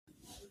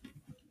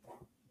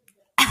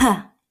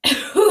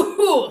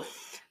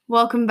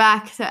Welcome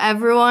back to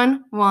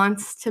Everyone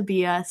Wants to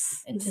Be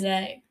Us. And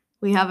today,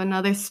 we have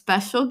another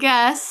special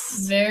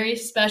guest. Very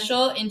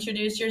special.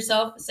 Introduce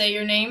yourself. Say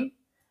your name.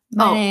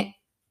 My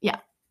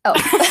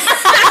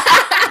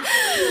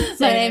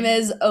name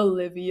is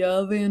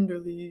Olivia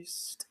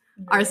Vanderleest.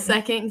 Our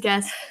second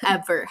guest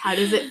ever. How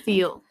does it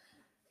feel?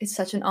 It's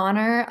such an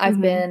honor.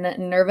 I've been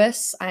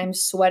nervous. I'm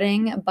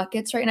sweating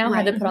buckets right now. I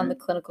had to put on the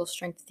clinical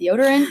strength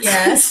deodorant.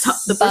 Yes.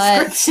 The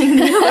prescription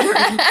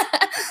deodorant.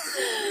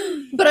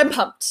 But I'm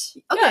pumped.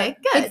 Okay,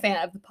 good. Big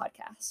fan of the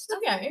podcast.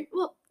 Okay.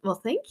 Well,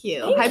 thank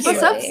you. Thank Hype you.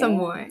 us up some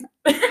more.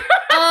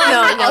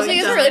 Also,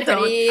 you guys are really don't.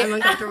 pretty. I'm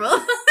uncomfortable.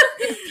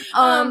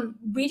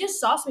 We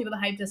just saw some people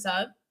that hyped us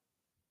up.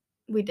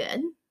 We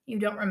did. You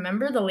don't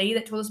remember the lady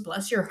that told us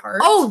bless your heart?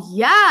 Oh,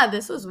 yeah.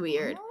 This was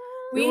weird.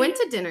 We went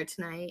to dinner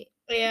tonight.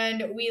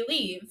 And we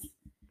leave.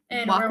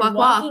 And walk, we're walk,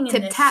 walking walk.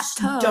 in Tip, this tap,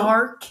 toe.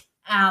 dark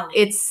alley.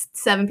 It's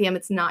 7 p.m.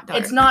 It's not dark.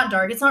 It's not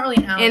dark. It's not really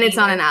an alley. And it's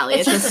either. not an alley.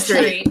 It's just a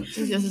street. It's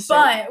just a street.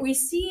 But we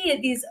see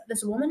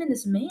this woman and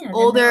this man.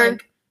 Older,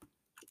 and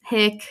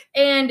hick,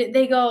 and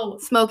they go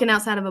smoking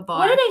outside of a bar.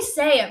 What did they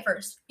say at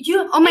first?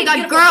 Oh my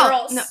God,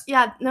 girls.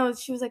 No,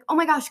 she was like, oh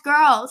my gosh,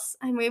 girls.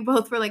 And we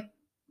both were like,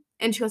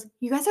 and she goes,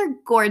 you guys are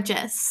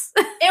gorgeous.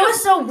 It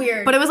was so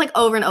weird. But it was like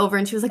over and over.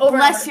 And she was like, Over and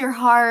bless over. your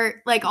heart.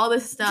 Like all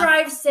this stuff.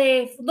 Drive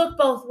safe. Look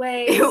both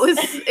ways.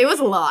 It was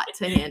a lot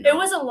to handle. It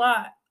was a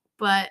lot.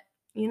 But,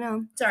 you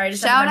know. Sorry, I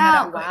just Shout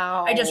out.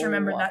 Wow. I just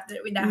remembered that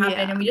happened,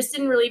 Yeah. and we just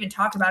didn't really even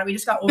talk about it. We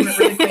just got over it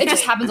really quickly. It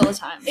just happens all the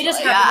time. It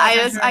just Like,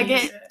 happens. I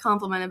get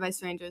complimented by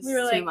strangers We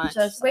were too like, much.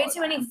 just- way all the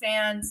too many time.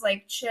 fans.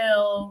 Like,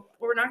 chill.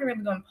 We're not gonna be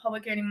able to go in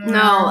public anymore.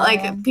 No,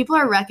 like people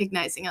are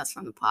recognizing us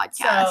from the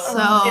podcast.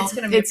 So it's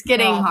gonna be it's a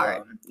getting problem.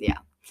 hard. Yeah.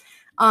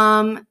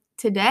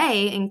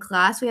 Today in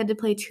class we had to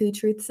play 2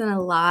 truths and a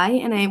lie,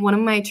 and one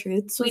of my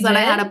truths was We that I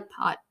had did? a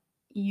pot.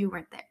 You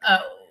weren't there. Oh,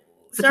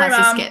 The sorry,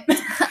 class Mom. is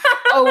skipped.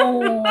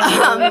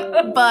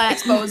 Oh. But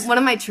Exposed. one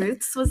of my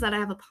truths was that I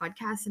have a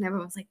podcast, and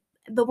everyone was like,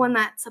 "The one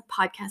that's a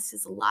podcast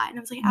is a lie," and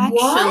I was like,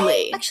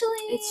 What? "Actually,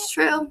 it's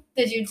true."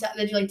 Did you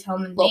like tell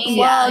them the Little name?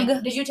 plug.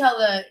 Like, did you tell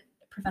the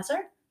professor?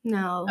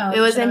 No, Oh, it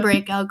was in should've-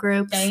 breakout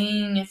groups.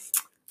 Dang.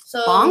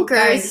 So Bonkers.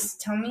 guys,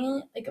 tell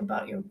me like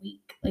about your week.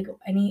 Like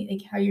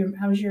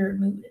how's your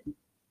mood?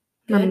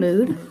 My Good?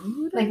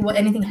 mood. Like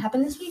anything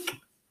happened this week?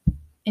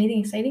 Anything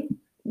exciting?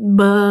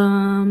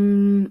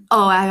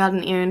 I got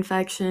an ear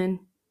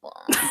infection.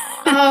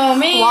 Oh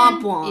man.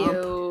 Womp womp.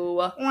 Ew.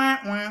 Wah, wah,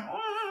 wah.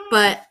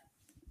 But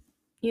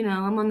you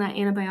know, I'm on that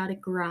antibiotic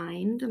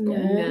grind. I'm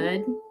doing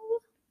good.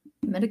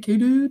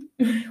 Medicated.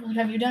 What,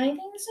 have you done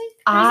anything this week?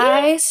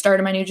 I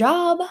started my new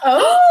job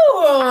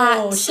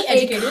Oh, at she a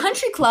educated.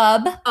 country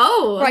club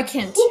Oh, where I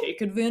can take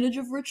advantage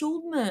of rich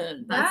old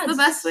men. that's the Yes.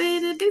 best way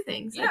to do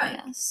things. I Yeah.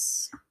 think.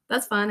 Yes.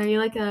 That's fun. Are you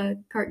like a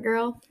cart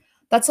girl?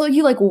 That's what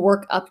you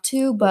work up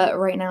to, but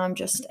right now I'm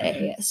just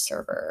a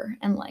server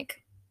and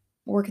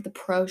work at the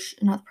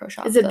not the pro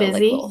shop. Is it the,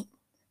 busy?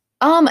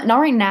 Not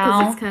right Because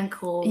now. it's kind of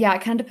cool. Yeah,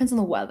 it kind of depends on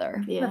the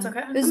weather. Yeah. That's okay.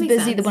 It was That makes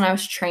busy sense. when I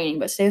was training,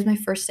 but today was my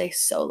first day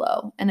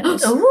solo, and it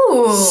was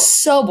Ooh.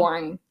 so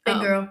boring. Big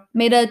girl.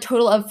 Made a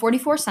total of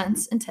 44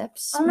 cents in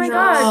tips. Oh my No.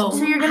 god.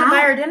 So you're gonna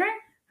buy her dinner?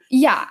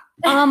 Yeah.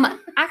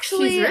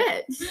 Actually, She's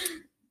rich.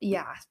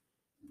 yeah.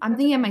 I'm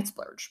thinking I might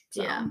splurge.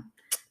 So. Yeah.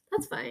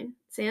 That's fine.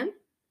 Sam?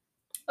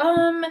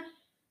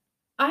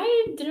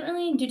 I didn't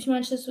really do too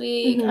much this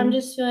week. Mhm. I'm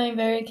just feeling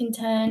very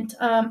content.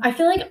 I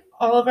feel like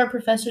all of our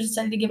professors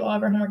decided to give all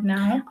of our homework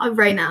now.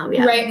 Right now,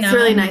 yeah. Right It's now.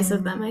 really nice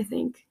of them, I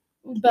think.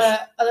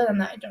 But other than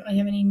that, I don't really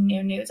have any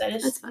new news.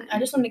 That's fine. I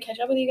just wanted to catch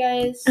up with you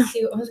guys,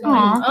 see what was going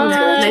Aw, on.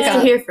 Nice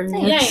to hear from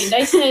you. Yeah,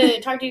 nice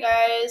to talk to you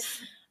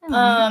guys.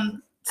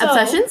 So,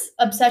 Obsessions?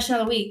 Obsession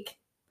of the week.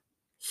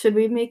 Should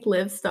we make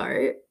Liv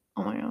start?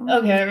 Oh my god.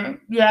 Okay.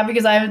 Yeah,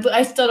 because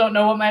I still don't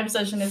know what my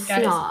obsession is,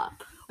 guys.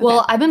 Stop.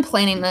 Well, I've been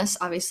planning this,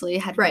 obviously,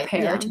 had to Right,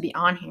 prepare yeah. to be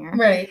on here.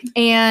 Right.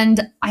 And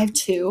I have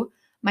 2.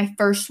 My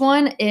first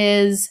one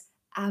is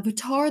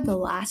Avatar: The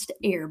Last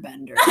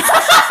Airbender.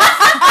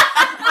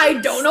 I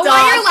don't know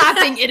why you're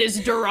laughing. It is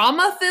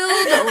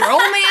drama-filled,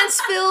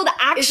 romance-filled,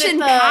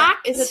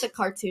 action-packed. Is it the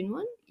cartoon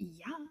one?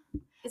 Yeah.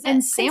 Is And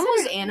it Sam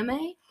considered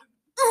anime?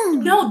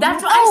 No,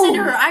 that's what I said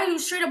to her. I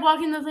straight up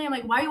walked in the thing. I'm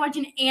like, why are you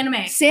watching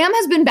anime? Sam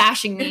has been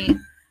bashing me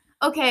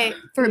Okay.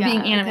 for Yeah,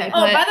 being anime. okay.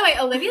 Oh, but- by the way,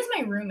 Olivia's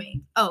my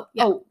roommate. Oh,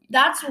 yeah. Oh,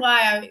 That's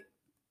why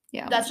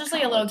yeah. that's just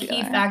like a little key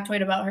together.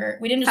 factoid about her.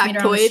 We didn't just meet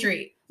her on the Factoid?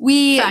 street.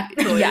 We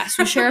Factoid. yes,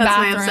 we share a That's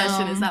bathroom. my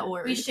obsession, is that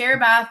word. We share a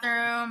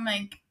bathroom.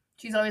 Like,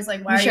 she's always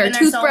like, why We are you share a in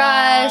there so long?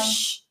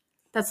 toothbrush.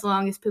 That's the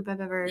longest poop I've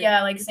ever.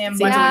 Yeah, like Sam,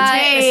 Seems why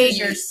like this is take.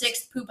 your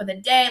 6th poop of the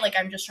day. Like,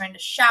 I'm just trying to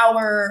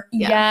shower.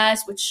 Yeah.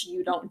 Yes, which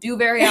you don't do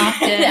very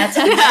often. That's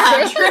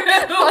Yeah.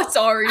 true.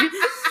 Sorry.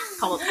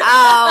 Called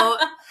out.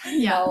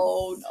 Yeah.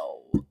 No.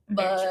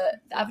 But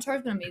the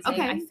Avatar's been amazing.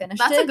 Okay, I finished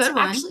that's a it good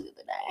one. actually the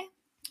other day.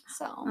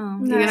 So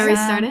You're gonna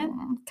restart it?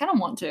 Kind of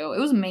want to. It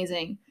was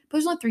amazing. But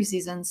there's only 3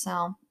 seasons,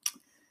 so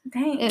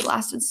Dang. it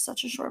lasted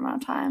such a short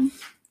amount of time.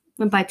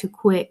 Went by too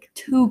quick.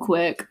 Too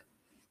quick.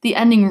 The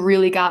ending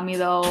really got me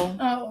though.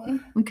 Oh.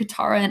 When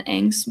Katara and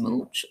Aang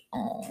smooch.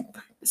 Oh.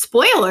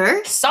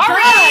 Spoiler. Sorry.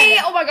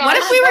 God. Oh my god. What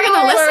if we were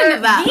gonna listen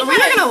to that? These But we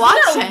were are- gonna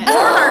watch these are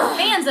it. our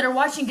fans that are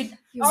watching.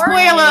 Spoiler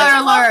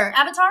alert.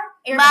 Avatar?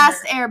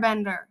 Last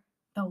Airbender.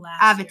 The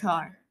last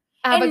Avatar.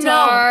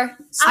 Avatar.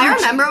 I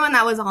remember when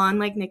that was on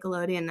like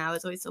Nickelodeon, and I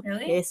was always so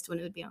Really? pissed when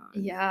it would be on.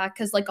 Yeah,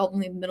 because like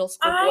only middle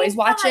school I boys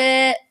watch thought-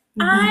 it.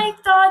 I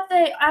thought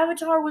that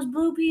Avatar was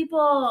blue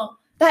people.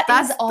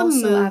 That's the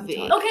also movie.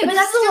 Avatar. Okay, but but that's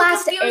that's the still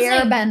last confusing.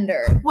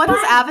 Airbender. What does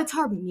Why?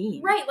 Avatar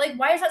mean? Right, like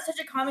why is that such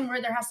a common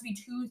word? There has to be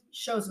 2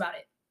 shows about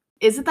it.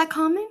 Is it that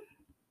common?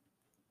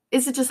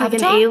 Is it just like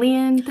Avatar? an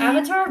alien thing?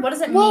 Avatar? What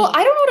does it Well, mean?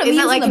 I don't know what it Is it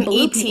means like in the an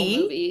Blue ET?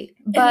 People movie, Is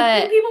it a but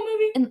blue people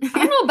movie? and I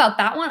don't know about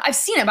that one. I've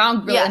seen it, but I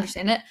don't really Yeah.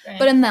 understand it. Right.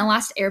 But in that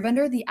last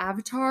Airbender, the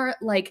Avatar,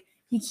 like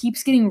he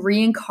keeps getting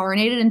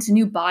reincarnated into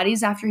new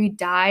bodies after he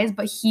dies,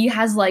 but he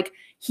has like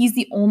he's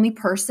the only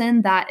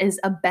person that is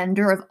a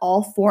bender of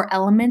all 4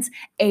 elements: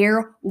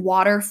 air,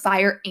 water,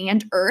 fire,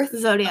 and earth.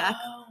 Zodiac.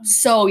 Oh.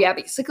 So yeah,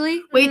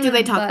 basically. Wait, do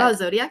they talk but- about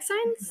zodiac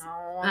signs?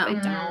 No, Oh. they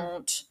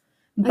don't.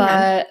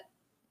 But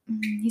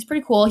he's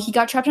pretty cool. He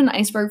got trapped in an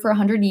iceberg for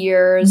 100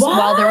 years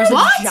while there was a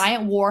What?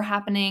 giant war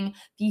happening.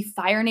 The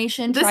Fire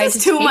Nation This tried is to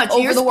too take much.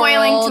 over You're the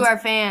spoiling world. to our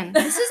fans.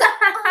 This is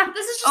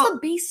just Oh. the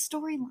base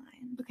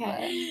storyline.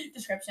 Okay.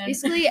 Description.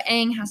 Basically,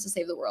 Aang has to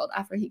save the world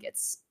after he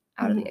gets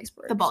out of the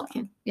iceberg. The bald so-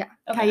 kid. Yeah.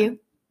 Okay. Caillou.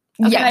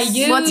 Yes.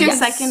 Caillou. What's your Yes.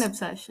 second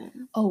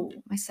obsession? Oh,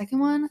 my second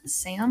one,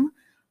 Sam,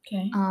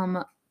 Okay.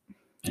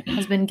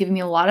 has been giving me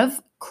a lot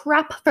of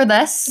crap for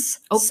this.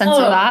 Oh. Censor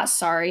Oh. that.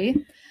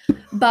 Sorry.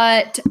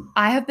 But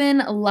I have been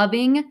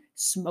loving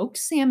smoked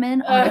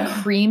salmon on a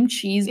Ugh. cream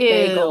cheese Ew.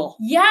 bagel.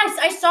 Yes,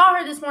 I saw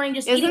her this morning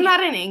just Isn't eating that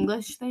an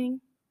English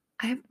thing?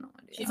 I have no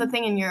idea. It's a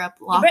thing in Europe.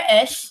 it.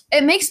 British.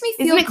 It makes me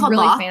feel Isn't it called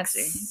really lox?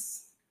 fancy.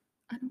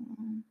 I don't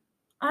know.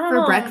 I don't For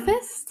know.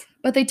 breakfast?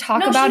 But they talk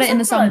No, about she it in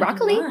the said song for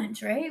broccoli.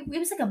 Lunch, right? It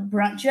was like a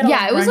brunch. You had a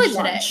Yeah, it was like brunch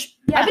today. lunch.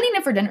 Yeah. I've been eating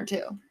it for dinner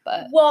too,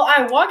 but Well,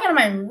 I walk out of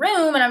my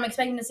room and I'm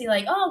expecting to see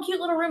like, oh, cute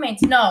little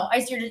roommates. No, I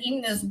see her just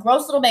eating this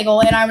gross little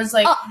bagel, and I was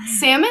like,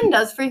 Salmon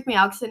does freak me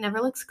out because it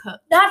never looks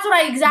cooked. that's what what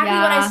I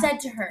Yeah. said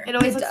to her. It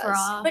always It looks does.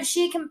 raw.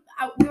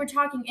 But we were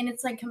talking, and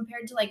it's like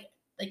compared to like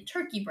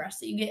turkey breast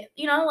that you get,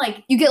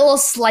 like you get a little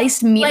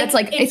sliced meat that's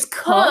like it's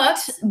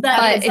cooked, but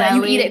but it's if like,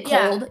 you eat it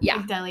yeah. cold, yeah.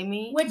 Like deli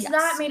meat. which Yes.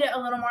 that made it a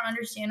little more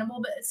understandable,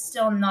 but it's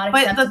still not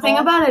But acceptable. the thing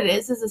about it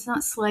is it's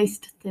not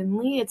sliced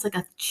thinly. It's like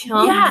a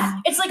chunk. yeah,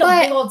 it's like a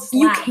But big old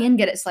slab. You can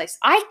get it sliced.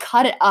 I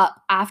cut it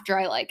up after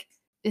I like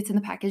it's in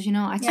the package, I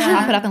Yeah.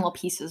 chop it up in little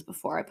pieces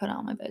before I put it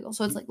on my bagel,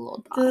 so it's like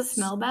little dots. Does it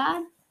smell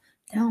bad?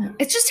 No,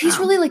 it just tastes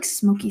Oh. really like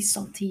smoky,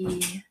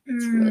 salty.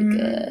 It's really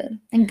good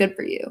and good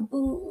for you.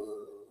 Ooh.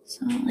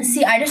 So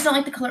See, I just don't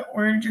like the color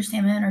orange or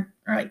salmon or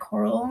like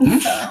coral.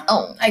 So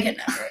Oh. I could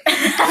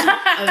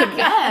never.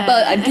 Okay.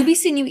 But I do be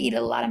seeing you eat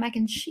a lot of mac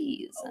and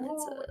cheese, and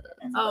it's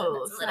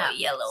Oh, it's a little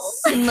yellow.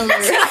 similar.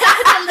 It's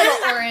a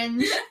little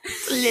orange.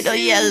 little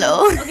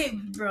yellow. Okay,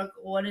 Brooke,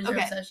 what is your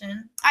Okay.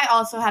 obsession? I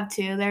also have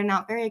 2. They're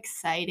not very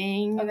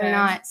exciting. Okay. They're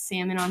not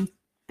salmon on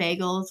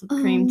bagels with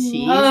cream Oh.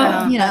 cheese.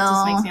 Oh, you That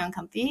just know. makes me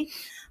uncomfy.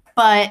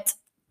 But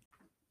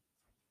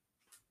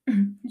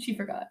She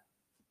forgot.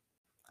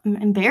 I'm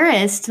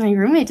embarrassed. My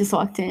roommate just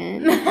walked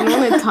in. I'm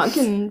only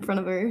talking in front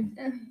of her.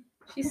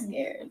 She's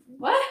scared.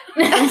 What?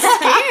 I'm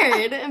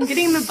scared. I'm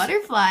getting the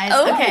butterflies.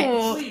 Oh. Okay.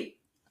 Wait.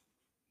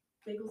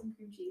 Bagels and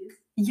cream cheese.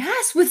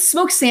 Yes, with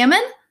smoked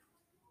salmon.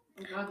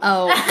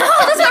 Oh,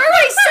 That's what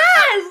everybody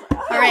says.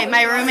 All right,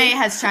 my roommate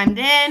has chimed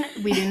in.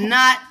 We do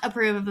not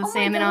approve of the Oh my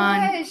salmon on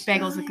gosh,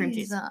 bagels with cream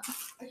cheese. guys.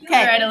 Okay.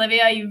 All right,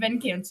 Olivia, you've been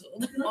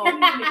canceled.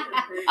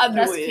 I'll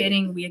Just do it.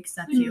 kidding. We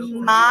accept you.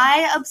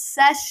 My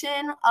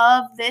obsession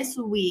of this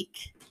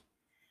week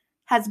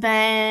has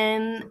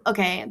been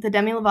the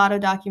Demi Lovato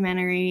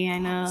documentary. I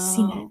know.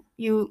 Seen it.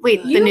 You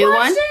wait, the You new watched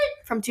one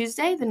it? from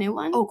Tuesday, the new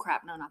one. Oh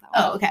crap! No, not that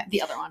one. Oh, okay.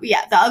 The other one.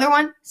 Yeah, the other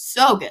one,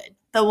 so good.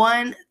 The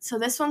one, so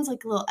this one's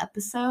like little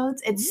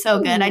episodes. It's so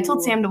good. I told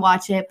Ooh. Sam to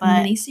watch it, but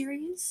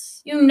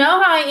Miniseries. You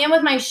know how I am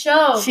with my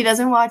show. she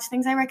doesn't watch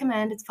things I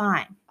recommend. It's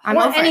fine. I'm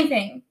or over it.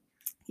 anything.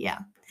 Yeah,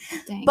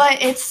 Dang.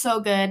 but it's so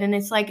good, and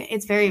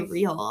it's very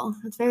real.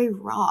 It's very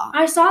raw.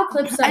 I saw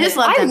clips of I just it.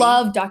 love I Demi.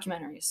 love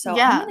documentaries, so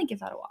Yeah. I'm gonna give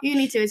that a watch. You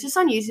need to. It's just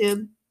on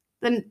YouTube.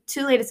 The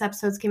 2 latest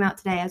episodes came out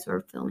today as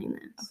we're filming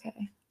this.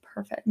 Okay,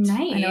 perfect.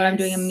 Nice. I know what I'm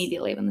doing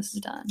immediately when this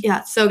is done.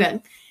 Yeah, so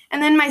good.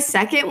 And then my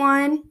second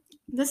one,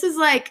 this is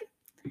like,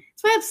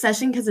 it's my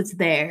obsession because it's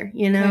there,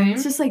 Okay.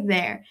 It's just like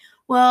there.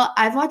 Well,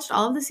 I've watched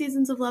all of the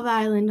seasons of Love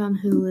Island on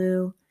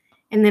Hulu.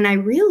 And then I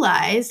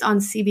realized on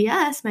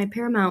CBS, my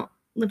Paramount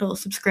little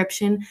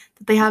subscription,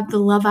 that they have the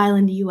Love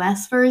Island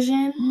US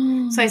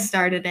version. So I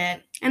started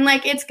it. And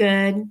like, it's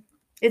good.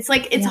 It's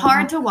like, it's Yeah.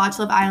 hard to watch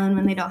Love Island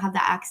when they don't have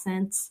the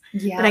accents.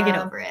 Yeah, But I get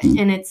over it.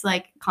 And it's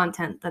like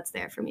content that's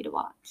there for me to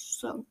watch.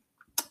 So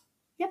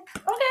Okay,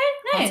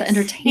 Lots nice. of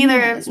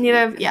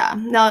entertainment.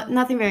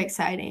 nothing very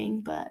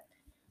exciting, but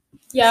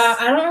Yeah,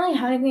 I don't really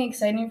have anything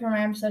exciting for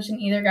my obsession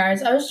either,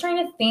 guys. I was trying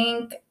to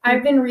think.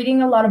 I've been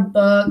reading a lot of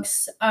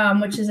books,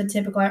 which is a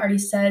typical. I already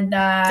said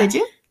that. did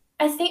you?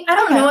 I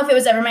don't know if it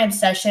was ever my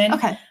obsession.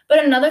 Okay.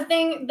 But another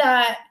thing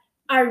that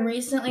I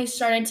recently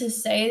started to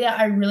say that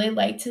I really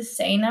like to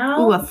say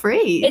now. Ooh, a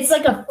phrase. It's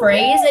like a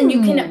phrase, and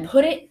you can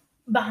put it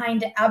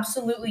behind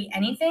absolutely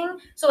anything.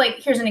 So, like,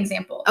 here's an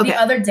example. Okay. The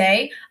other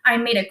day, I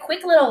made a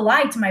quick little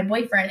lie to my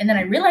boyfriend, and then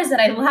I realized that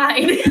I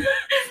lied.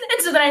 And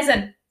so then I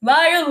said,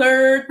 lie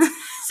alert.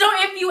 So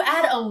if you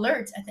add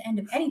alert at the end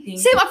of anything.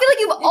 Sam, I feel like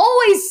you've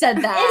always said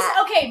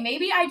that. Okay,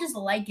 maybe I just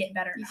like it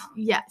better now.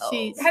 Yeah.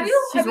 Have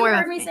you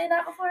heard me say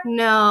that before?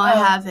 No, I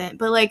haven't.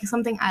 But, like,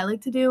 something I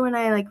like to do when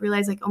I, like,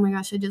 realize, like, oh my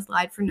gosh, I just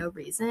lied for no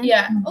reason.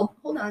 Yeah. Oh,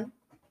 hold on.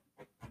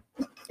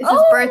 It's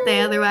his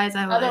birthday, otherwise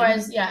I would.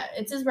 Otherwise, yeah,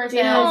 it's his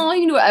birthday. Oh, he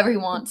can do whatever he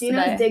wants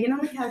Dino's today. digging on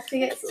the couch to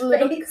get a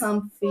little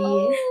comfy.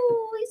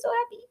 Oh, he's so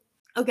happy.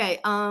 Okay,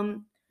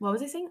 what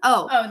was I saying?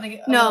 Oh,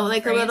 like no,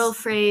 like a little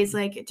phrase,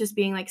 like just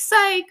being like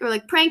psych or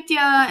like pranked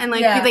ya, and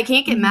like Yeah. they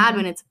can't get mad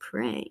when it's a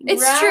prank.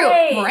 It's Right.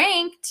 true.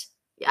 Pranked.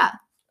 Yeah.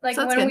 Like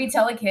So that's when good. we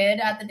tell a kid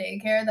at the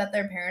daycare that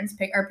their parents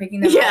are picking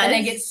them up, Yes. and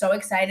they get so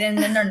excited, and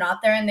then they're not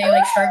there, and they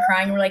like start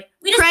crying. And we're like,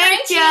 we just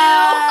Pranked pranked you.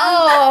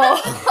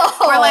 Oh.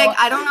 Or like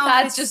I don't know. if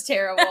That's it's- just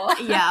terrible.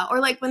 Yeah, or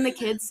like when the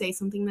kids say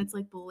something that's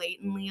like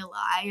blatantly a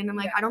lie, and I'm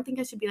like, Yeah. I don't think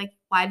I should be like,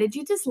 why did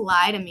you just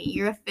lie to me?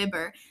 You're a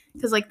fibber,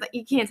 because like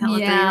you can't tell a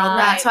Yeah. 3-year-old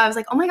that. Right. So I was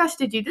like, oh my gosh,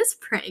 did you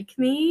just prank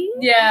me?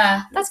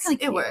 Yeah, That's kind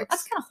of It cute. works.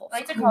 That's kind of I wholesome.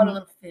 like to call it a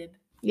little fib.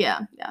 Yeah,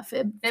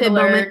 fib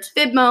alert.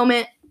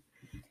 moment.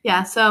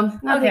 Yeah, so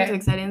nothing Okay. too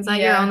exciting. Is that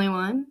your Yeah. only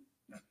one?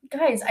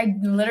 Guys, I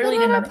literally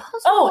What did about not. a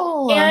puzzle?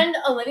 Oh, and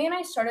Olivia and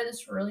I started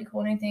this really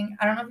cool new thing.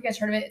 I don't know if you guys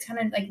heard of it. It's kind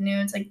of like new.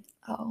 It's like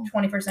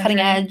 21st century. Cutting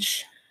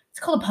edge. It's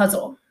called a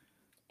puzzle,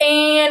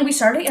 and we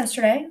started it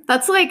yesterday.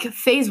 That's like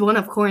phase 1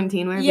 of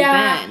quarantine. Where have you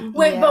been?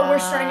 Wait, but we're Yeah.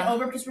 starting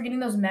over because we're getting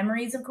those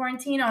memories of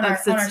quarantine on Oh, our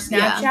 'cause Snapchat.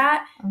 it's- yeah.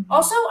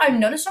 Also, I've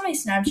noticed on my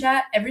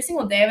Snapchat every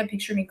single day I have a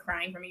picture of me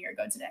crying from a year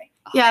ago today.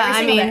 Yeah, Every I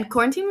single mean, day.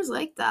 quarantine was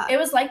like that. It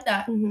was like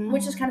that, Mhm.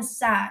 which is kind of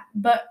sad,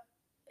 but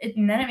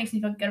and then it makes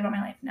me feel good about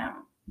my life now.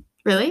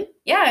 Really?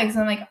 Yeah, because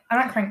I'm like, I'm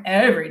not crying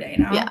every day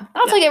now. Yeah.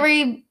 Now it's like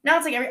every Now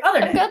it's like every other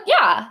day.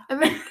 yeah.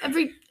 Every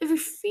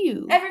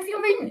few. Every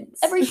few minutes.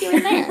 Every here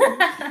and there.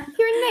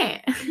 Here and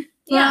there.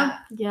 Yeah.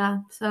 Yeah.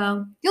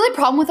 So The only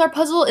problem with our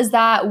puzzle is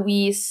that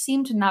we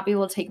seem to not be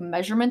able to take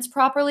measurements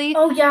properly.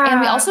 Oh, yeah. And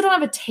we also don't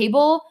have a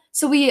table.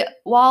 So we,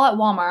 while at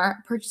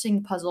Walmart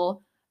purchasing the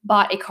puzzle,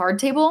 bought a card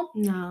table.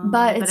 no.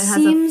 But it has a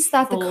seems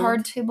that the fold.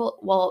 card table,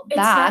 well, It's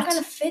that not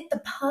going to fit the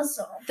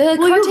puzzle. the Well,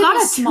 card you table got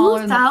is a smaller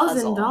than the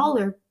puzzle.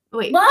 $2,000.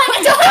 Wait.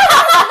 What?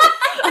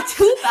 A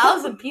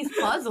 2,000 piece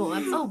puzzle.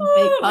 That's a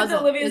big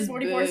puzzle. With Olivia's It's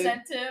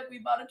 44-cent tip, we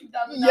bought a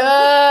 $2,000.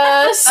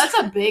 Yes. That's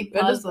a big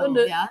Gotta puzzle. spend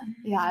it. Yeah.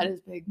 Yeah, it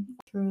is big.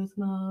 Truth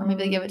mode. Or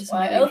maybe they give it to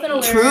Well, somebody. elephant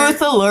alert.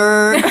 Truth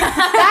alert.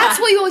 That's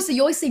what you always say.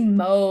 You always say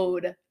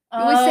mode. You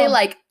always say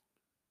like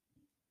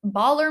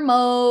baller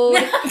mode.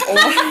 Guys,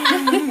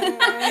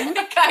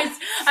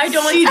 I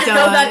don't want She you to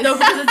know that does. though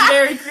because it's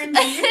very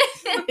cringy.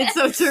 It's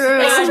so true.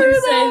 I true,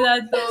 should say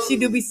that though. She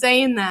do be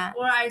saying that.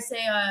 Or I say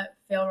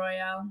fail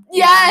royale.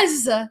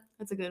 Yes.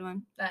 That's a good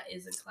one. That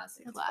is a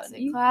classic.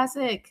 funny.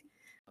 Classic.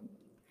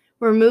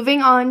 We're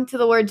moving on to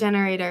the word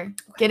generator.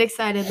 Get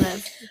excited,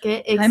 Liv.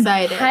 Get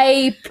excited. I'm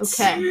hyped.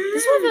 Okay.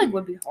 This one I feel like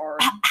would be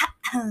hard.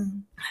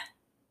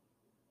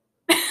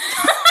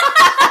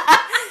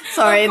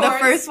 Sorry, Of the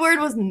course. first word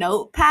was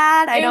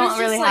notepad. I It was don't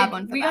really just, have like,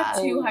 one for we that.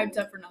 got too hyped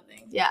up for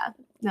nothing. Yeah,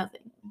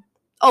 nothing.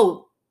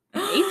 Oh,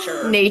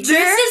 Nature. nature.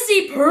 This is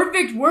the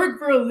perfect word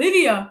for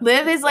Olivia.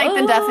 Liv is like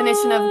the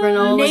definition of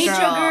granola Nature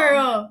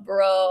girl.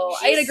 Bro,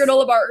 I ate a She's-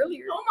 granola bar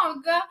earlier. Oh my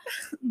god.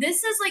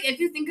 This is like, if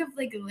you think of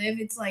like Liv,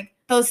 it's like,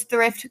 Those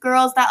thrift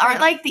girls that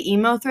aren't like the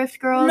emo thrift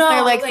girls. No,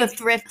 They're like the like-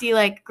 thrifty,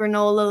 like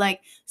granola,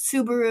 like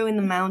Subaru in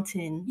the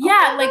mountain.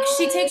 yeah, like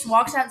she takes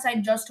walks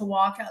outside just to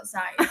walk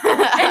outside. And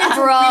it's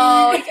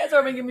Bro, really- you guys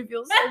are making me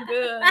feel so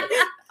good.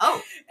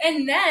 Oh,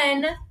 And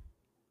then,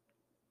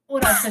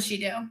 what else does she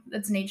do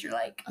that's nature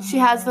like? she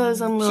has those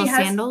little She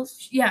has-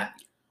 sandals. Yeah.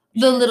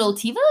 The little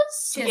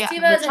Tivas? She has Yeah,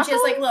 Tevas the and she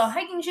has like chocos? little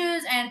hiking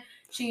shoes and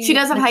She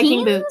does have The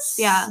hiking Keens? boots.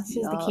 Yeah,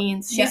 she has the Yeah.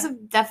 Keens. She's Yeah. a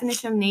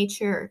definition of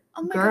nature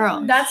Oh my girl.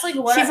 God. that's like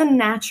what She's I, a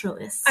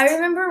naturalist. I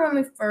remember when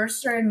we first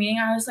started meeting,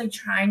 I was like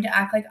trying to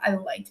act like I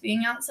liked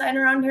being outside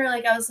around her.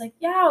 Like I was like,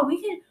 yeah,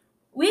 we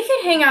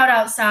could hang out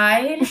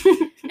outside.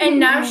 And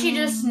now she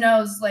just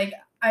knows like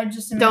I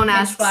just am Don't in a pitch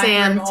ask black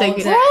Sam room to all get-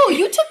 day. Bro,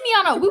 you took me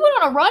on we went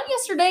on a run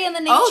yesterday in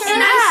the nature. Oh, And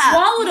snap. I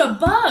swallowed a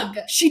bug.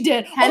 She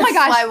did. Hence oh my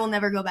gosh. why we'll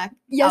never go back.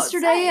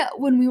 Yesterday outside.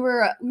 when we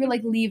were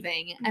like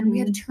leaving and we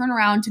had to turn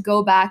around to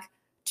go back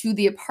to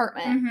the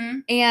apartment. Mm-hmm.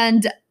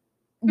 And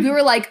we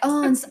were like,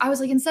 I was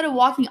like, instead of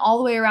walking all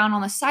the way around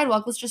on the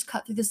sidewalk, let's just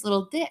cut through this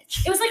little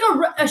ditch. It was like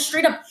a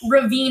straight up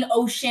ravine,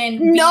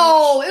 ocean.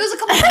 No, it was a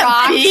couple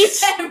rocks.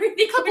 Beach.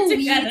 Everything Couple coming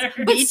weeds. together.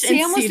 But Beach Sam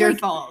and was Cedar like,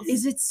 Falls.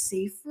 Is it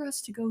safe for us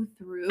to go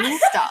through?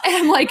 Stop. And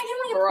I'm like, I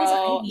didn't really place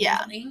bro, on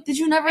yeah. anything. did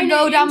you never And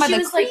go then- down and by she the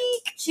was creek?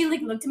 like, she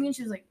like looked at me and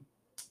she was like,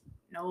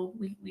 "No,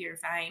 we are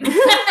fine."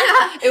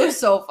 It was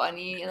so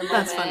funny. In the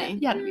That's moment. funny.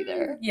 You had to be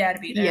there. Yeah, to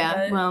be there. Yeah,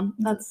 but well,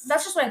 that's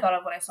just what I thought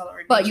of when I saw the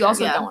word. But you nature.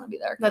 also Yeah. don't want to be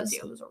there That's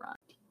because you. it was around.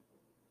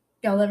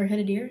 Y'all ever hit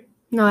a deer?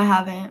 No, I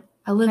haven't.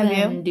 I live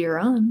Have in you? Deer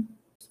Run.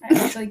 I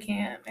actually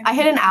can't. I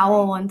hit an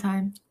owl one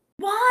time.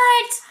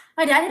 What?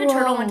 My dad hit a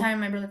turtle one Whoa. time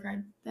and my brother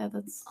cried. Yeah,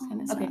 that's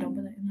kind of Okay, sad. don't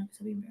put that in.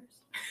 I'll be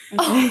embarrassed.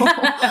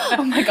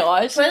 Oh my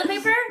gosh. Toilet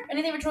paper?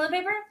 Anything for toilet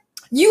paper?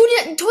 You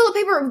did toilet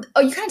paper.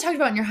 Oh, you kind of talked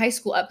about it in your high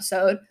school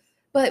episode.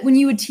 But when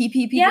you would TP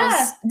people's,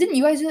 Yeah. didn't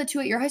you guys do that too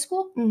at your high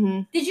school?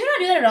 Mm-hmm. Did you not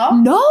do that at all?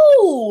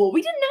 No,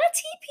 we did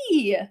not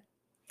TP.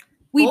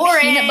 We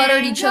Boring. peanut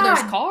buttered each other's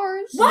God.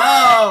 cars. What?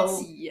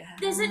 No. Yeah.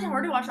 Is it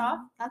hard to wash off?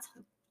 That's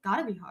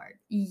gotta be hard.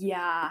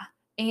 Yeah.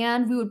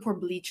 And we would pour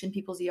bleach in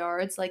people's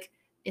yards, like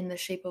in the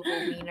shape of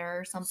a wiener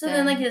or something. So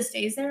then, like, it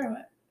stays there or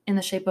what? in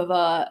the shape of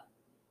a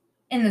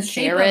In the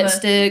shape carrot of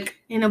stick.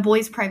 In a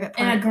boy's private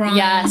in a part. groin.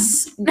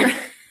 Yes. A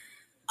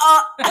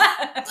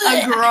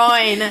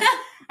groin.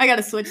 I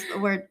gotta switch the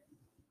word.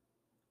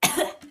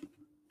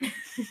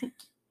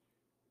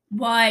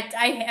 What?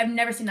 I have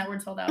never seen that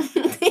word spelled out. Do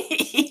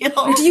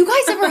you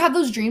guys ever have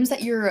those dreams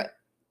that your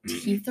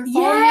teeth are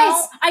falling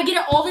Yes, out? I get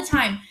it all the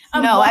time.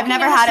 I'm No, I've walking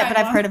never on the had it, but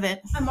I've sidewalk. heard of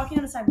it. I'm walking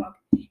on the sidewalk,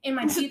 and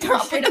my teeth are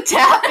Stop straight with the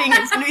up tapping.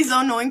 It's gonna be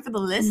so annoying for the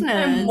I'm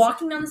listeners.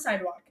 walking down the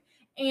sidewalk,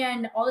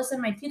 and all of a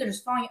sudden my teeth are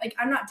just falling. Like,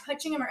 I'm not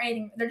touching them or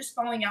anything; they're just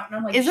falling out, and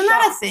I'm like, Isn't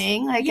that a shocked.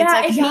 thing? Like,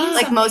 Yeah, it's it like, means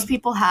like most something.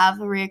 people have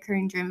a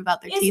reoccurring dream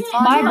about their Isn't teeth it?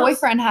 falling My Yes. out.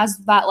 boyfriend has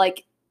that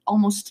like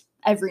almost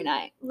every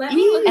night. Let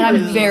me look And at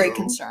I'm it. very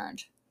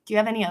concerned. Do you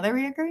have any other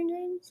reoccurring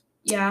dreams?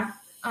 Yeah.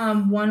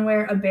 One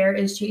where a bear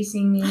is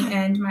chasing me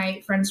and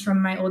my friends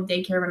from my old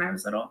daycare when I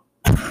was little.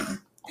 Oh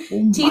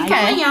Teeth my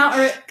Okay. falling out,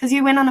 or Because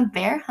you went on a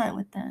bear hunt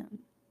with them.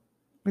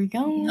 We're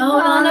going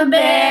on a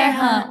bear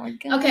hunt. We're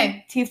going.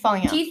 Okay. Teeth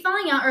falling out. Teeth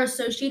falling out are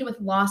associated with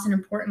loss and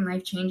important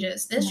life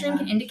changes. This Oh my dream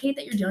can gosh. indicate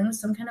that you're dealing with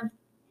some kind of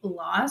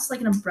loss,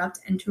 like an abrupt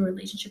end to a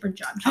relationship or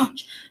job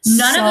change.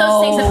 None of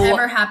those things have So-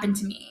 ever happened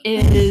to me.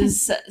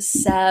 Is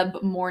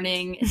Seb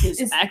mourning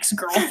his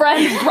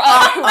ex-girlfriend while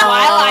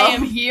I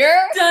am here?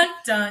 Dun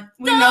dun.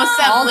 We know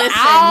Seth Called listens.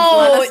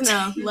 out. Let us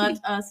know.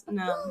 Let us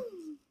know.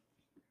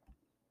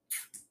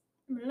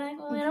 Like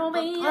a little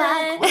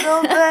Black baby.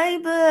 little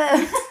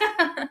baby.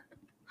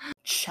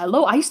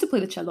 Cello? I used to play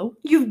the cello.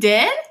 You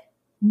did?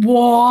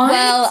 What?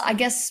 Well, I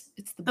guess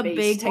it's the, The bass,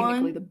 big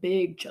technically one? the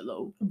big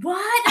cello.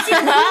 What? That's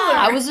even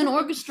I cooler. was in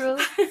orchestra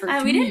for We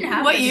 2 didn't years.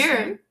 have What this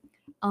year?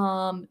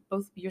 show.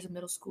 Both years of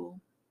middle school.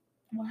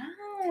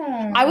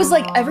 Wow. I was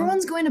like, Aw.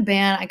 everyone's going to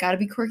band. I got to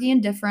be quirky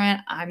and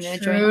different. I'm going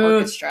to join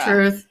orchestra.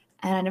 Truth.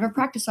 And I never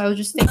practiced, so I would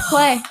just stay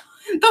play.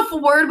 The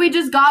word we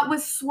just got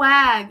was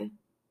swag.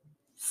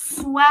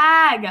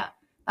 Swag.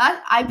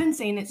 That I've been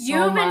saying it so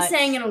You've been much.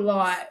 saying it a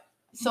lot.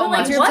 so but,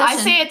 like, much. what? I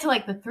say it to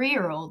like the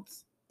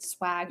 3-year-olds.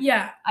 Swag.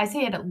 Yeah. I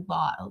say it a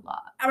lot.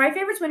 My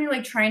favorite's when you're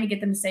like trying to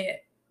get them to say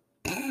it.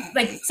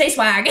 Like, say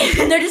swag.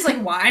 And they're just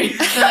like, why?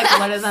 They're like,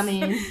 what does that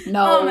mean?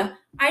 No.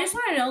 I just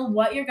want to know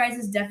what your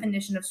guys'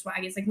 definition of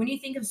swag is. Like, when you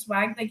think of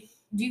swag, like,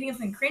 do you think of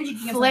something cringy? Do you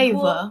think of something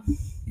cool? Flavor.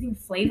 You think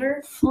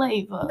flavor?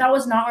 Flavor. That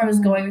was not where I was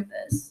going with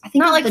this. I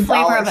think Not it's like the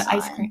flavor dollar of an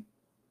ice sign. cream.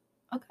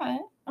 Okay.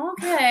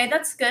 Okay,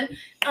 that's good.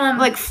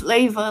 Like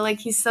flavor. Like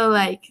he's so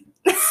like.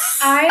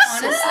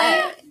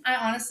 I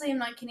honestly am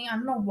not kidding. I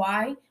don't know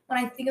why. When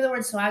I think of the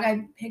word swag,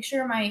 I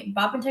picture my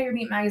Bop and Tiger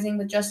Beat magazine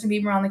with Justin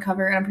Bieber on the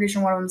cover, and I'm pretty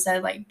sure one of them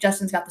said like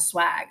Justin's got the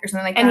swag or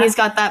something like that. And he's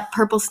got that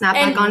purple snapback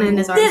And on in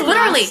his arms.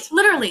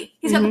 literally,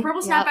 he's got the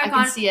purple Yeah, I snapback can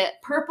on, see it.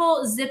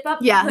 purple zip up.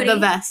 Yeah, hoodie. the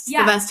vest.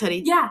 Yeah. The vest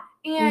hoodie. Yeah,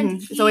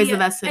 and It's always the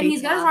vest And hoodie.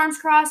 he's got his arms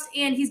crossed,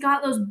 and he's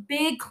got those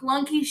big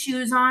clunky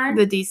shoes on.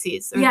 The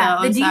DCs. Or the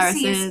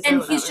Osiris's DCs, or and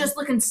he's whatever. just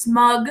looking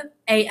smug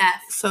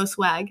AF. so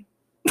swag.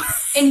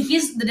 And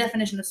he's the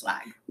definition of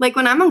swag. Like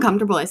when I'm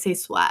uncomfortable, I say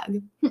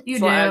swag. You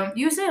Swag.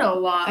 do. You say it a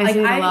lot. I say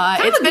it a lot.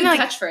 Kind It's of a been good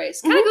like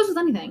catchphrase. Kind of goes with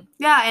anything.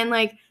 yeah, and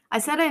like I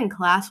said it in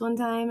class one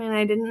time, and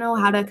I didn't know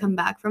how to come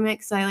back from it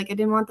because I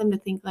didn't want them to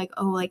think like,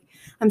 oh, like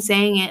I'm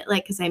saying it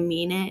like because I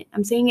mean it.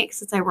 I'm saying it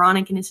because it's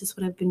ironic and it's just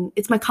what I've been.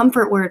 It's my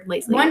comfort word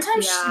lately. One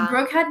time, Yeah.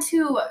 Brooke had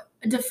to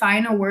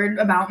define a word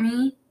about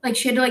me. Like,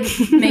 she had to, like,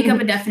 make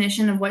up a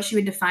definition of what she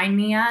would define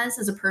me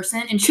as a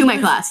person. And she to my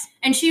used- class.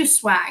 And she used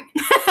swag.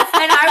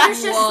 And I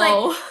was just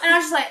Whoa. like, and I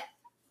was just like,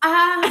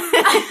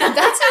 ah.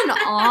 That's an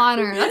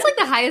honor. That's like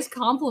the highest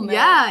compliment.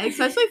 Yeah,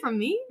 especially from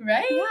me.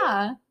 Right?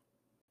 Yeah.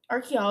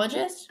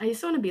 Archaeologist? I used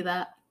to want to be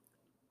that.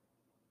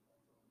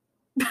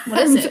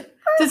 What is it?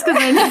 Just because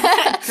I know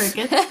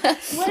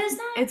crickets. What is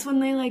that? It's when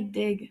they like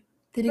dig.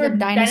 They Or dig up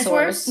dinosaurs.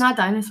 dinosaurs? Not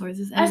dinosaurs.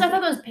 It's I thought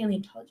anything. that was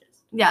paleontologist.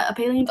 Yeah, a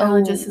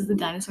paleontologist Oh. is the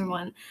dinosaur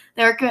one.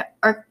 The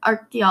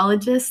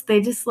archaeologists,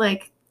 they just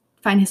like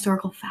find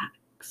historical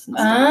facts. And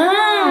stuff.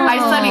 I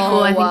just thought it'd be cool.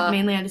 I Oh. think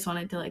mainly I just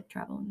wanted to like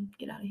travel and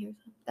get out of here.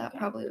 So. That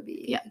probably would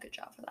be a good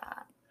job for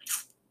that.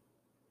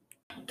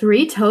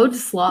 3-toed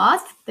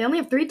sloth? They only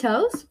have 3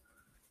 toes?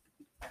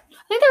 I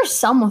think there's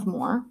some with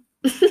more.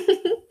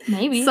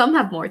 Maybe. Some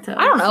have more toes.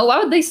 I don't know. Why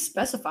would they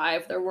specify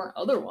if there weren't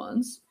other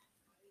ones?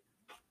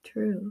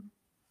 True.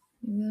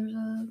 Maybe there's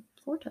a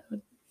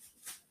 4-toed.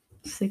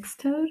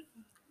 6-toed?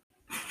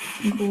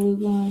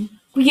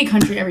 We get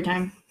country every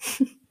time.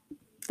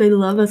 They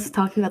love us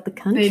talking about the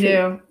country. They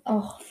do.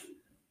 Oh.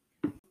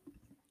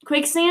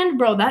 Quicksand,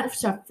 bro, that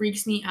stuff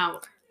freaks me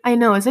out. I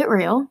know. Is it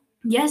real?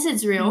 Yes,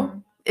 it's real.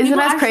 Mm. Is People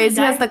it as actually crazy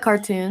die. as the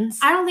cartoons?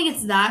 I don't think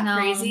it's that No.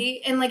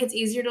 crazy. And, like, it's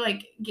easier to,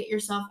 like, get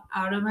yourself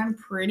out of, I'm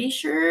pretty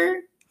sure.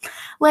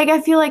 Like,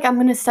 I feel like I'm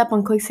going to step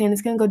on quicksand.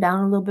 It's going to go down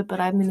a little bit,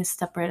 but I'm going to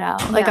step right out.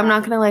 Like, I'm Yeah.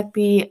 not going to, like,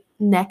 be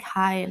neck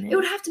high in it. It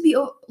would have to be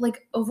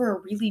like over a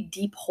really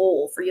deep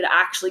hole for you to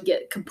actually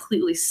get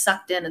completely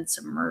sucked in and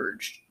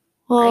submerged.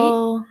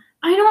 Well,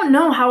 I don't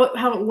know how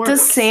it works.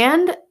 does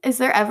sand, is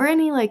there ever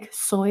any, like,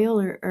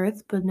 soil or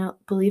earth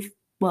beneath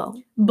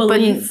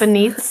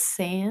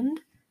sand?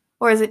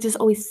 Or is it just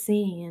always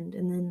sand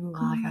and then lava?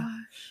 Oh my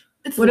gosh.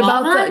 It's What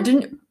about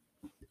lava?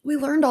 we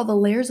learned all the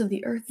layers of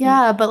the earth?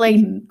 Yeah, but, like,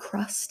 the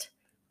crust,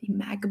 the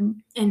magma.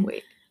 And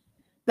Wait.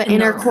 the and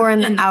inner the- core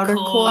and and the the outer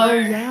core. core. Oh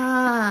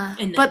yeah.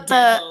 and But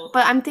devil.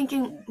 I'm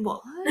thinking,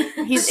 what?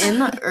 He's in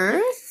the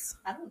earth?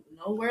 I don't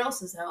know where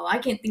else is hell. I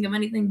can't think of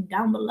anything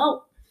down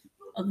below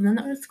other than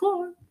the Earth's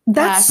core.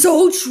 That's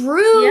so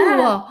true.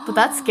 Yeah. But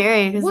that's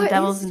scary because the What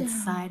devil's is down?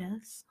 inside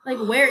us. Like,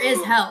 where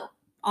is hell?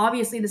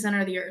 Obviously, the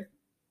center of the Earth.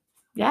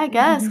 Yeah, I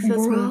guess.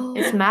 'Cause Bro.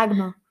 it's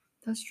magma.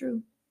 That's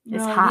true.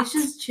 It's Bro, hot. He's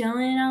just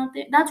chilling out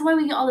there. That's why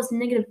we get all this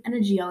negative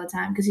energy all the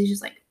time, because he's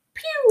just like,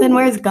 pew. Then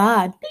where's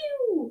God?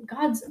 pew?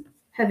 God's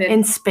heaven.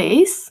 In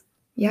space?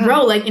 Yeah.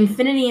 Bro, like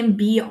infinity and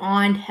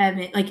beyond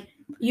heaven. Like,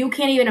 you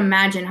can't even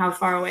imagine how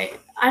far away.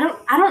 I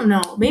don't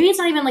know. Maybe it's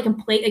not even like a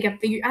plate, like a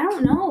figure. I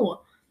don't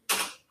know.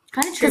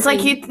 Kind of tricky. Because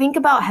like you think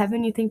about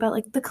heaven, you think about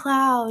like the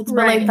clouds,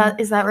 but Right. like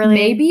is that really?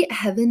 Maybe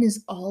heaven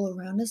is all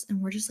around us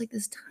and we're just like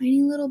this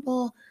tiny little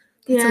ball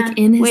that's Yeah. like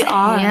in his We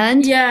are.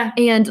 hand. Yeah.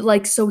 And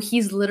like so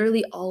he's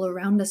literally all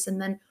around us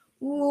and then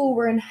ooh,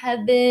 we're in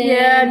heaven.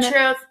 Yeah,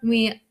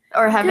 truth.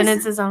 Or heaven Because-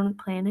 is his own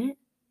planet.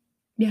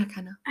 Yeah,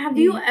 kind of. Have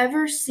you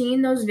ever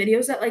seen those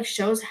videos that like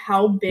shows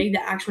how big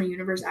the actual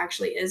universe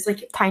actually is?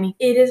 Like, Tiny.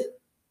 it is.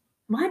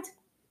 What?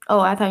 Oh,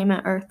 I thought you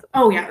meant Earth.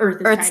 Oh yeah, Earth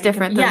is Earth's tiny.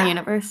 different than Yeah. the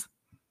universe.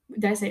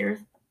 Did I say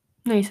Earth?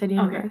 No, you said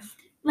universe.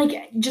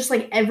 Like, just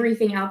like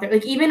everything out there.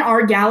 Like, even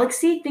our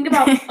galaxy. Think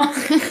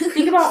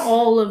about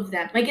all of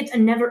them. Like, it's a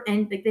never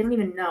end. Like, they don't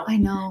even know. I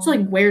know. So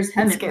like, where's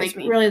heaven? scares Like,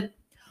 me. really.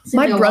 seems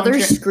my like a long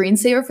brother's trip.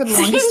 screensaver for the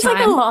longest Seems like a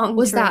time long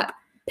was trip. that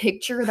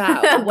picture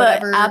that The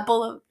whatever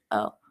apple of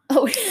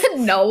Oh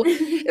no.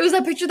 It was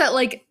that picture that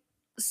like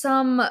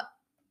some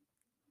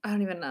I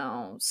don't even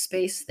know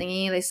space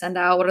thingy they send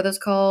out. What are those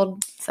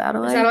called?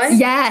 satellite. Satellite?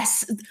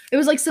 Yes. It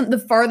was like the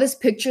farthest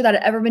picture that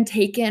had ever been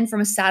taken from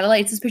a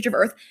satellite. It's this picture of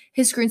Earth.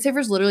 His screensaver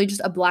is literally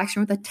just a black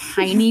screen with a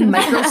tiny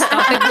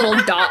microscopic little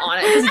dot on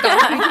it. Because he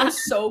thought that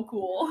was so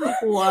cool.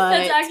 What?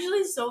 That's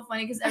actually so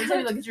funny because every time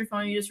you look at your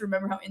phone, you just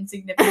remember how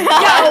insignificant.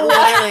 Yeah, it is.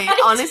 literally.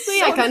 Honestly,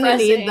 so I kind of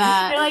depressing. need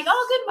that. You're like,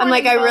 oh, good I'm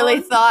morning. like, I really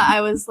phone. thought I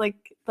was like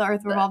the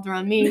Earth revolved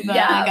around me, but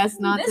I guess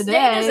not this today.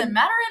 day doesn't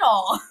matter at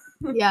all.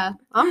 Yeah,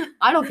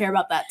 I don't care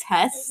about that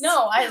test.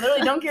 No, I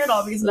literally don't care at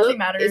all because nothing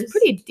matters. It's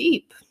pretty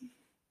deep.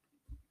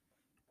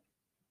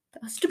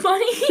 Dust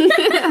bunny.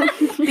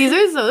 These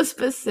are so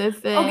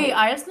specific. Okay,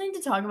 I just need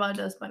to talk about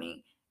dust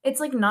bunny. It's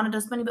like not a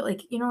dust bunny, but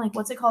like, you know, like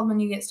what's it called when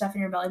you get stuff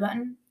in your belly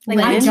button? Like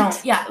Lint? I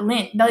don't. Yeah,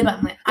 lint, belly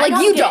button lint. I Like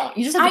don't you get don't. it.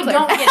 You just have to I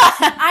don't clarify.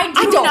 get it. I do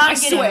I don't, not I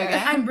get swear.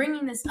 it. I'm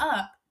bringing this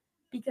up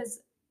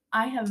because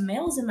I have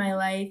males in my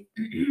life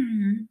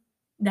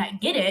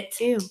that get it.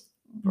 Ew.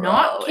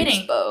 Not Bro,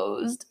 kidding.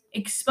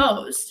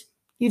 Exposed.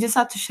 You just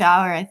have to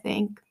shower, I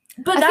think.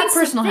 But I think that's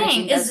personal the hygiene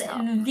thing does is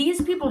help.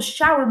 these people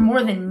shower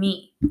more than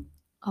me.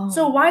 Oh.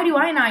 So why do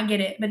I not get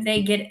it, but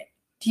they get it?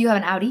 Do you have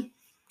an Audi?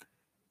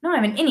 No, I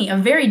have an innie, a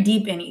very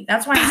deep innie.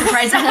 That's why I'm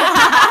surprised.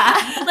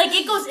 Like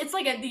it goes, it's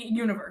like the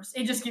universe.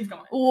 It just keeps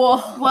going.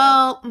 Whoa.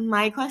 Well,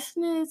 my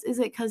question is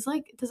it because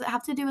like does it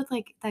have to do with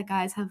like that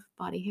guys have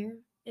body hair?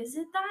 Is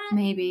it that?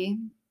 Maybe.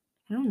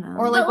 I don't know.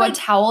 Or like But, what like-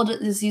 towel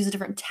does use a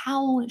different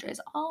towel and it dries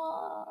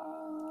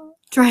off.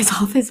 dries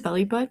off his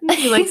belly button.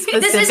 You, like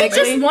specifically. This isn't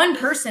just one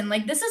person.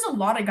 Like this is a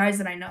lot of guys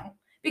that I know.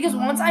 Because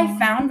once I Oh.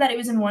 found that it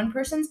was in one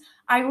person's,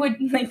 I would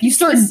like You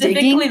start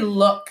specifically digging?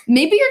 look.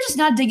 Maybe you're just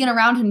not digging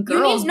around in You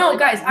girls. need, no, belly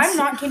guys, buttons. I'm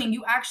not kidding.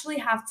 You actually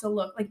have to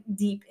look like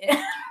deep in.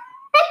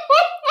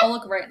 I'll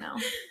look right now.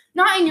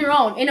 Not in your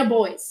own, in a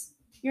boy's.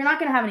 You're not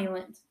gonna have any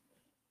lint.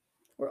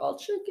 We're all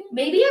chicken.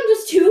 Maybe I'm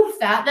just too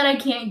fat that I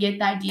can't get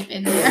that deep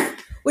in there.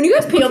 When you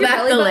guys Peel peel back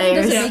back the the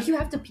layers, does layers. it make you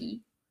have to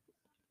pee?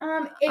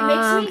 It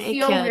makes me It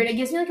feel could. weird. It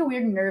gives me like a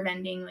weird nerve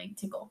ending, like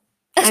tickle.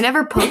 I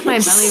never poked my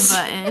belly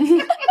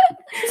button.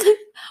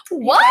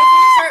 What?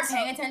 You guys need to start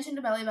paying attention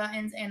to belly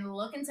buttons and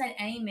look inside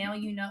any male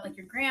you know, like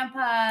your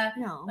grandpa,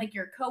 No. like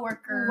your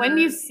coworker. When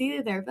you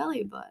see their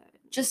belly button.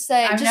 Just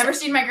say. I've just never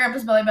seen my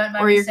grandpa's belly button,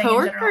 but Or I'm your just saying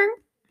in general.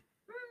 coworker.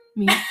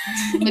 Me.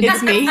 maybe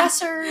It's me.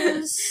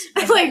 Professors.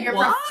 Like, your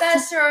what?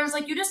 professors,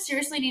 like you just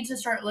seriously need to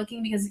start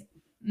looking because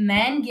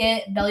men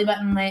get belly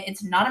button lint.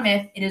 It's not a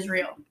myth. It is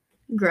real.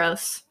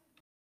 Gross.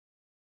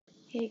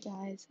 Hey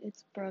guys,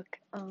 it's Brooke.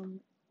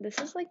 This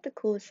is like the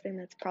coolest thing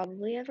that's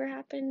probably ever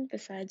happened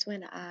besides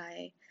when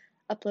I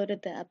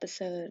uploaded the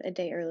episode a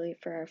day early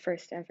for our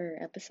first ever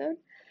episode.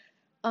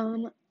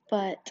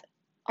 But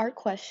our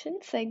question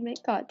segment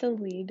got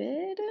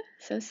deleted.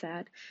 So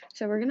sad.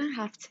 So we're gonna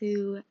have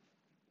to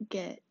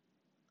get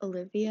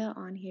Olivia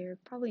on here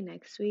probably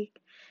next week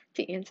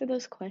to answer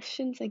those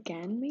questions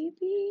again,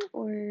 maybe,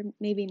 or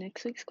maybe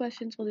next week's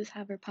questions we'll just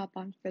have her pop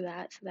on for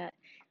that so that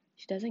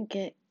she doesn't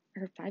get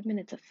her 5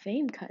 minutes of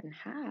fame cut in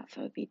half.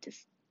 That would be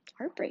just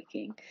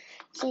heartbreaking.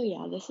 So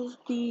yeah, this is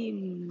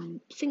the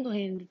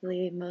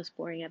single-handedly most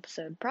boring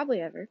episode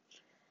probably ever.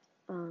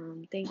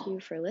 Thank you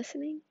for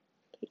listening.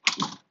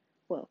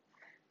 Whoa.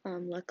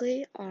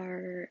 Luckily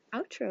our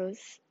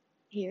outro's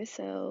here,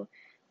 so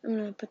I'm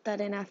gonna put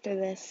that in after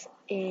this,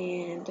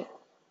 and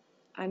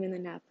I'm in the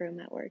nap room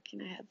at work,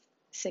 and I have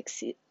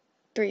 6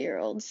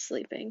 3-year-olds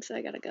sleeping, so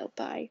I gotta go.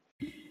 Bye.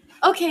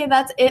 Okay,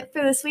 that's it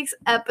for this week's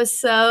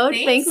episode.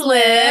 Thanks,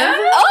 Liv.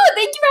 Oh,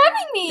 thank you for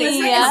having me.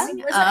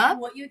 Was that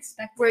what you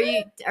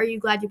expected? Are you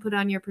glad you put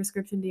on your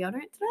prescription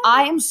deodorant today?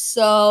 I am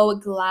so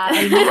glad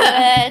I did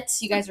it.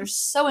 You guys are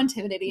so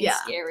intimidating and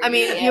scary. I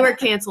mean, you were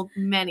canceled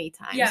many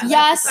times. Yeah.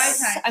 Yes, 5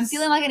 times. I'm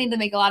feeling like I need to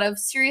make a lot of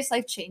serious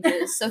life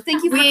changes. So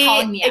thank you for We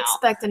calling me out.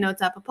 expect a no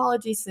tap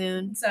apology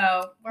soon.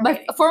 So we're My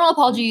waiting. formal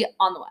apology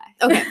on the way.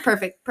 Okay,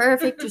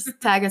 perfect. Just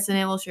tag us in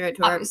it. We'll share it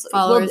to Obviously,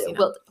 our followers. will do. You know.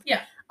 Will do.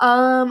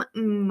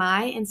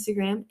 My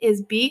Instagram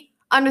is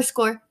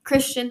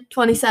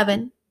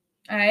B_Christian27.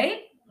 All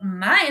right.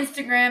 My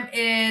Instagram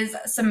is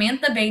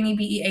Samantha Bahney,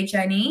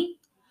 Behne.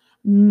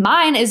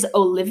 Mine is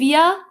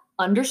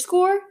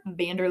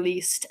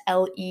Olivia_Vanderleest,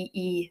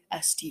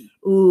 LEEST.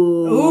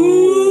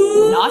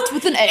 Ooh. Not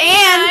with an A.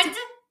 And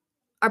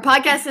our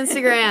podcast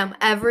Instagram,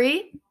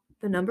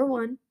 the number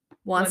one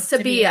wants to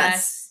be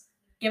us.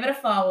 Give it a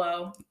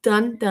follow.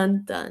 Done.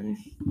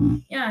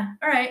 Yeah.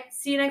 All right.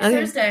 See you next Okay.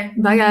 Thursday.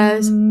 Bye,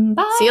 guys.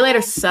 Bye. See you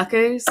later,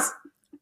 suckers.